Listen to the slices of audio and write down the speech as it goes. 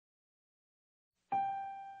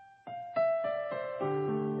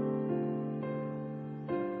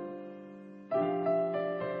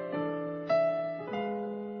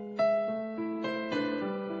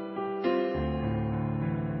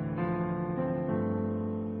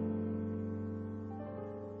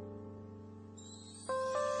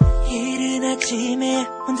이른 아침에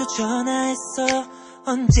먼저 전화했어.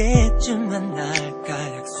 언제쯤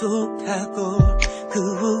만날까 약속하고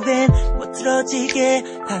그 후엔 못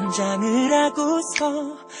틀어지게 단장을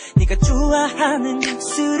하고서 네가 좋아하는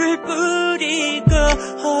향수를 뿌리고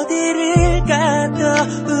어디를 가도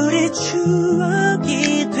우리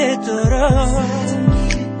추억이 되도록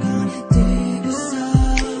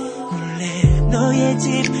몰래 너의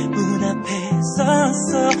집 문 앞에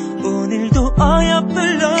서서 오늘도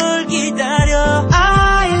어여쁜 널 기다려.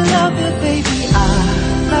 I love you baby, I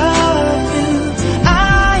love you.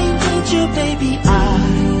 I need you baby, I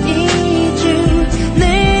need you.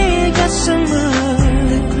 내 가슴은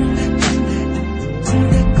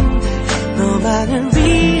너만을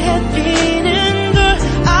위해 뛰는 걸.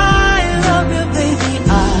 I love you baby,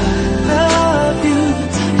 I love you.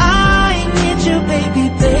 I need you baby,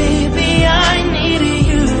 baby I need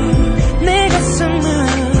you. 내 가슴은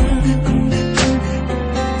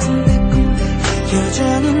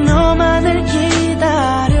여전히 너만을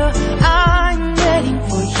기다려. I'm waiting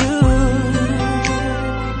for you.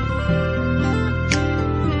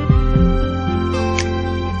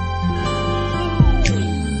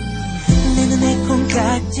 내 눈에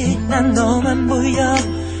콩깍지 난 너만 보여.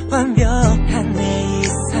 완벽한 내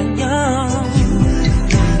이상형.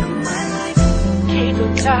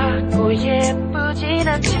 키도 작고 예쁘진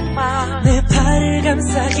않지만 내 팔을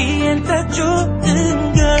감싸기엔 딱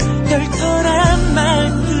좋은 걸. 털털한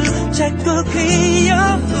말투 작고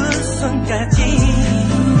귀여운 손까지.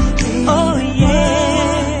 Oh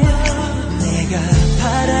yeah. 내가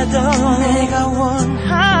바라던 내가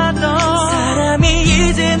원하던 사람이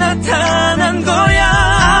이제 나타난 거야.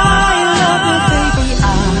 I love you baby, I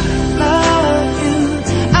love you.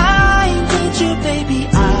 I need you baby,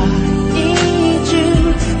 I need you.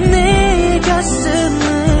 내 가슴은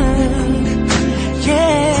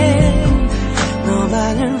yeah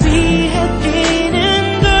너만을 위해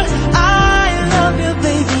뛰는 걸. I love you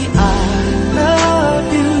baby, I love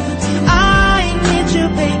you. I need you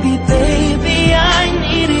baby, baby I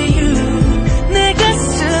need you. 내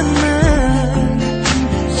가슴은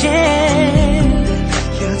yeah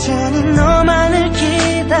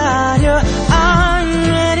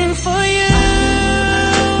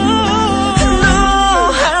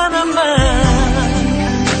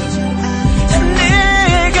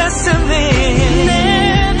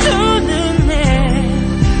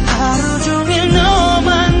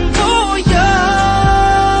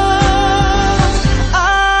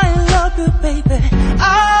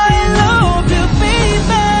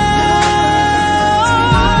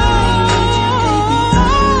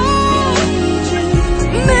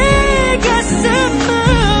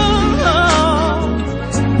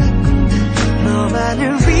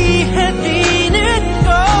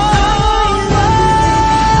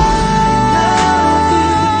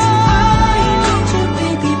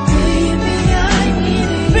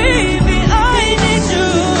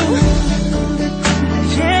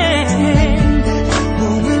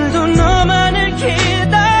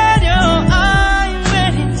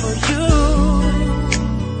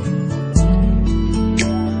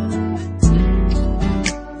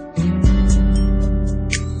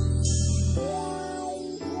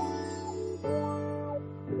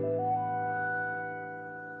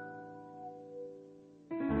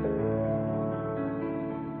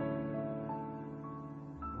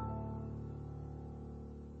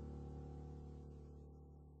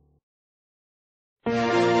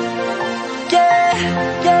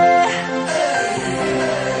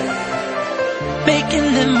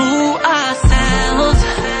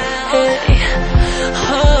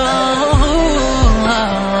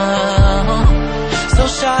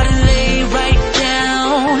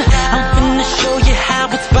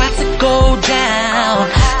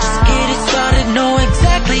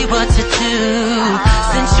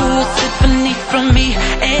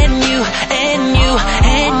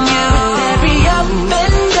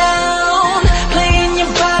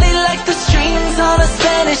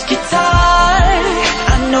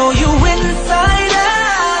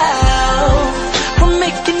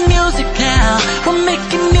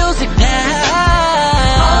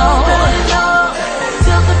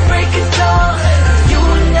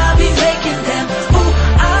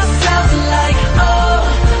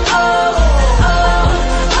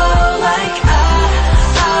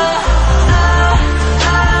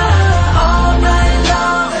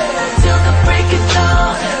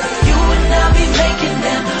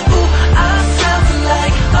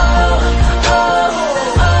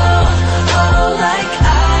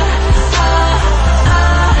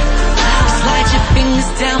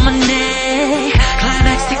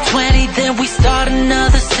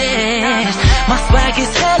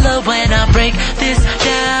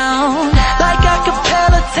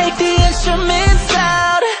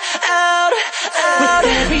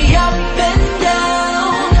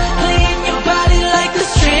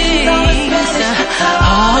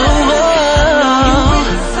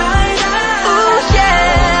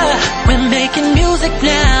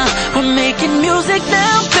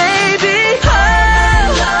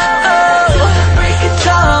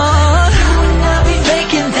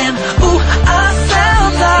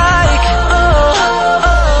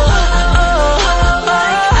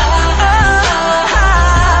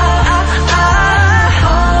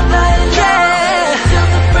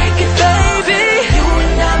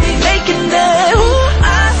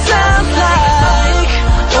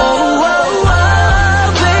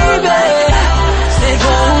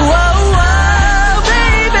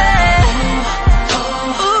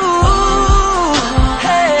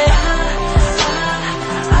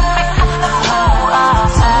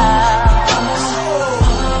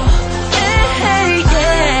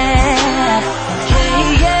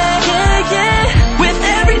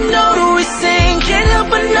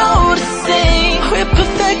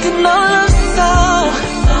to no love song,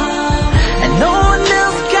 and no one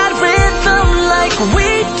else got rhythm like we